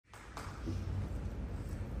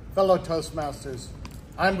Fellow Toastmasters,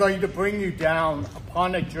 I'm going to bring you down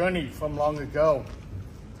upon a journey from long ago.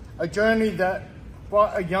 A journey that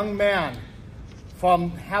brought a young man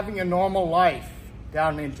from having a normal life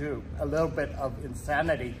down into a little bit of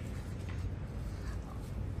insanity.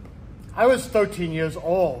 I was 13 years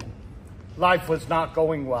old. Life was not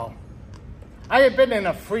going well. I had been in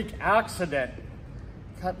a freak accident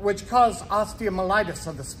which caused osteomyelitis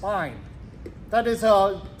of the spine. That is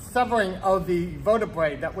a severing of the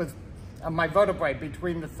vertebrae that was my vertebrae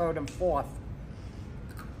between the third and fourth.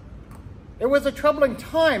 It was a troubling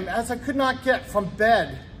time as I could not get from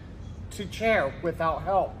bed to chair without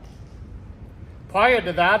help. Prior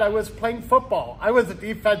to that, I was playing football. I was a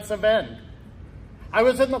defensive end. I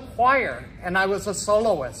was in the choir and I was a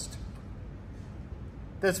soloist.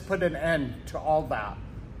 This put an end to all that.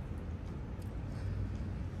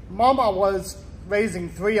 Mama was raising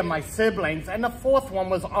 3 of my siblings, and the 4th one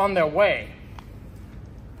was on their way.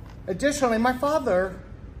 Additionally, my father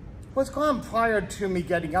was gone prior to me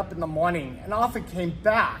getting up in the morning and often came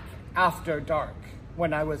back after dark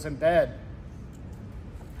when I was in bed.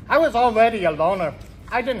 I was already a loner.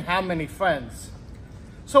 I didn't have many friends.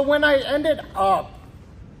 So when I ended up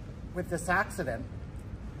with this accident,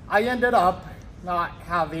 I ended up not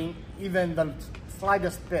having even the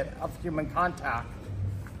slightest bit of human contact.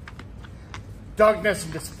 Darkness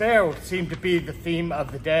and despair seemed to be the theme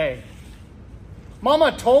of the day.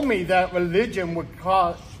 Mama told me that religion would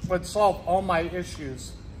solve all my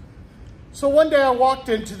issues. So one day I walked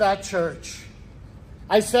into that church.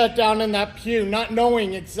 I sat down in that pew, not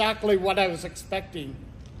knowing exactly what I was expecting.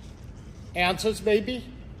 Answers, maybe?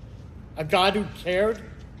 A God who cared?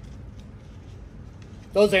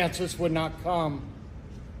 Those answers would not come.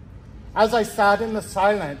 As I sat in the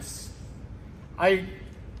silence, I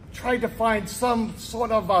tried to find some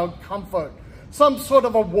sort of a comfort, some sort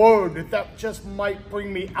of a word that just might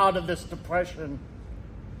bring me out of this depression.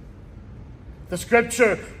 The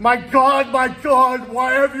scripture, my God,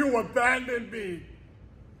 why have you abandoned me?"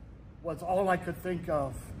 was all I could think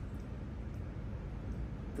of.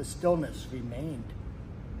 The stillness remained.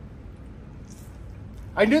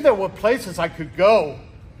 I knew there were places I could go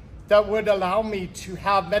that would allow me to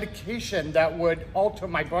have medication that would alter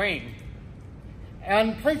my brain,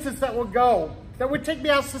 and places that would take me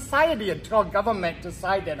out of society until government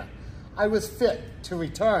decided I was fit to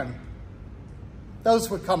return. Those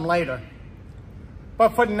would come later. But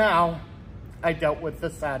for now, I dealt with the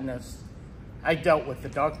sadness. I dealt with the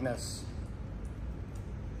darkness.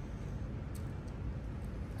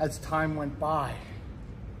 As time went by,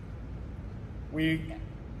 the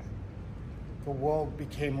world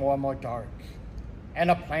became more and more dark,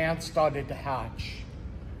 and a plan started to hatch.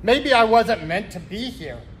 Maybe I wasn't meant to be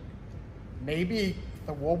here. Maybe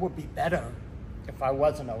the world would be better if I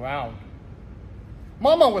wasn't around.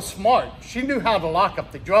 Mama was smart. She knew how to lock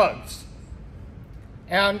up the drugs.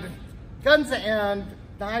 And guns and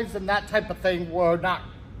knives and that type of thing were not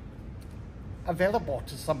available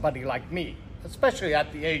to somebody like me, especially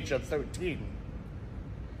at the age of 13.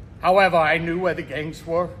 However, I knew where the gangs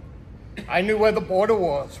were. I knew where the border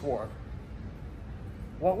wars were.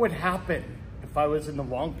 What would happen if I was in the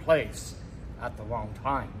wrong place at the wrong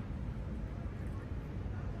time?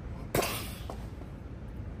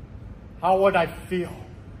 How would I feel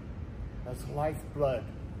as lifeblood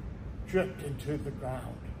dripped into the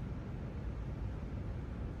ground?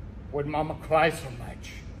 Would Mama cry so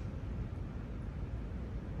much?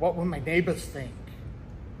 What would my neighbors think?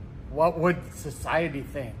 What would society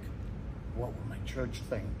think? What would my church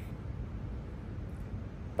think?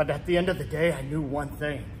 But at the end of the day, I knew one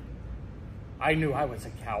thing. I knew I was a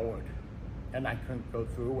coward, and I couldn't go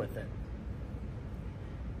through with it.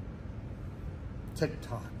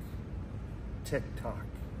 Tick-tock, tick-tock.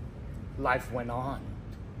 Life went on.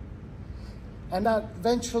 And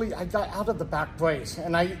eventually, I got out of the back brace,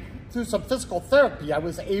 and through some physical therapy, I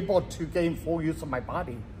was able to gain full use of my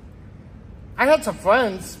body. I had some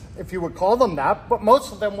friends, if you would call them that, but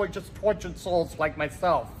most of them were just tortured souls like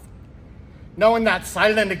myself. Knowing that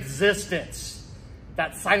silent existence,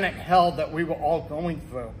 that silent hell that we were all going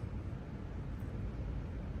through.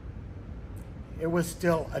 It was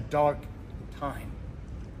still a dark time.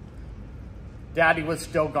 Daddy was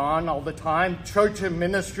still gone all the time. Church and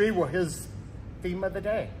ministry were his theme of the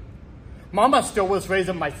day. Mama still was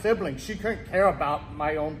raising my siblings. She couldn't care about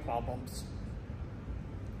my own problems.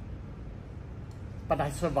 But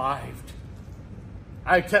I survived.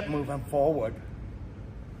 I kept moving forward.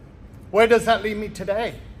 Where does that leave me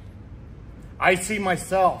today? I see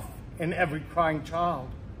myself in every crying child.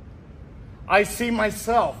 I see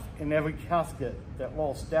myself in every casket that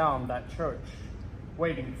rolls down that church,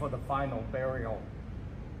 waiting for the final burial.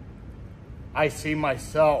 I see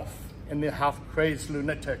myself in the half-crazed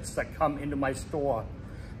lunatics that come into my store,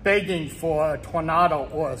 begging for a tornado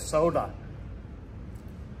or a soda.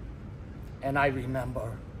 And I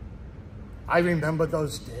remember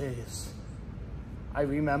those days. I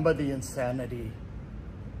remember the insanity.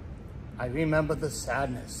 I remember the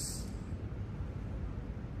sadness.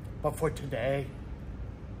 But for today,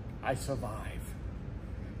 I survive.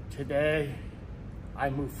 Today, I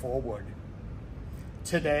move forward.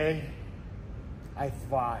 Today, I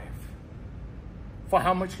thrive. For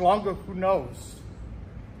how much longer, who knows?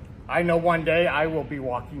 I know one day I will be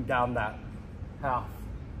walking down that path,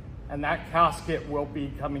 and that casket will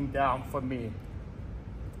be coming down for me.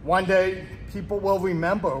 One day, people will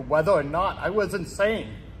remember whether or not I was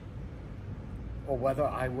insane, or whether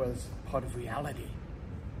I was part of reality.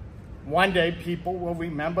 One day, people will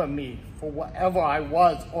remember me for whatever I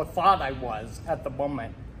was or thought I was at the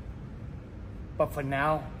moment. But for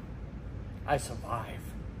now, I survive.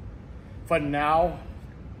 For now,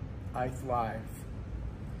 I thrive.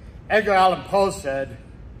 Edgar Allan Poe said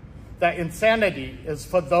that insanity is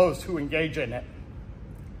for those who engage in it.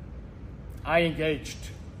 I engaged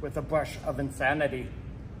with a brush of insanity.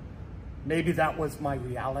 Maybe that was my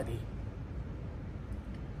reality.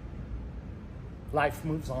 Life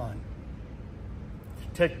moves on.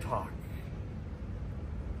 Tick-tock.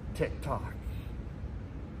 Tick-tock.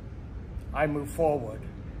 I move forward,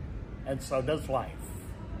 and so does life.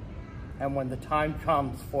 And when the time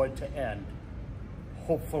comes for it to end,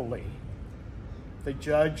 hopefully, the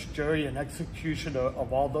judge, jury, and executioner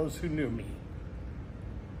of all those who knew me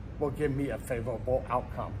will give me a favorable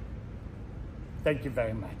outcome. Thank you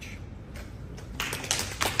very much.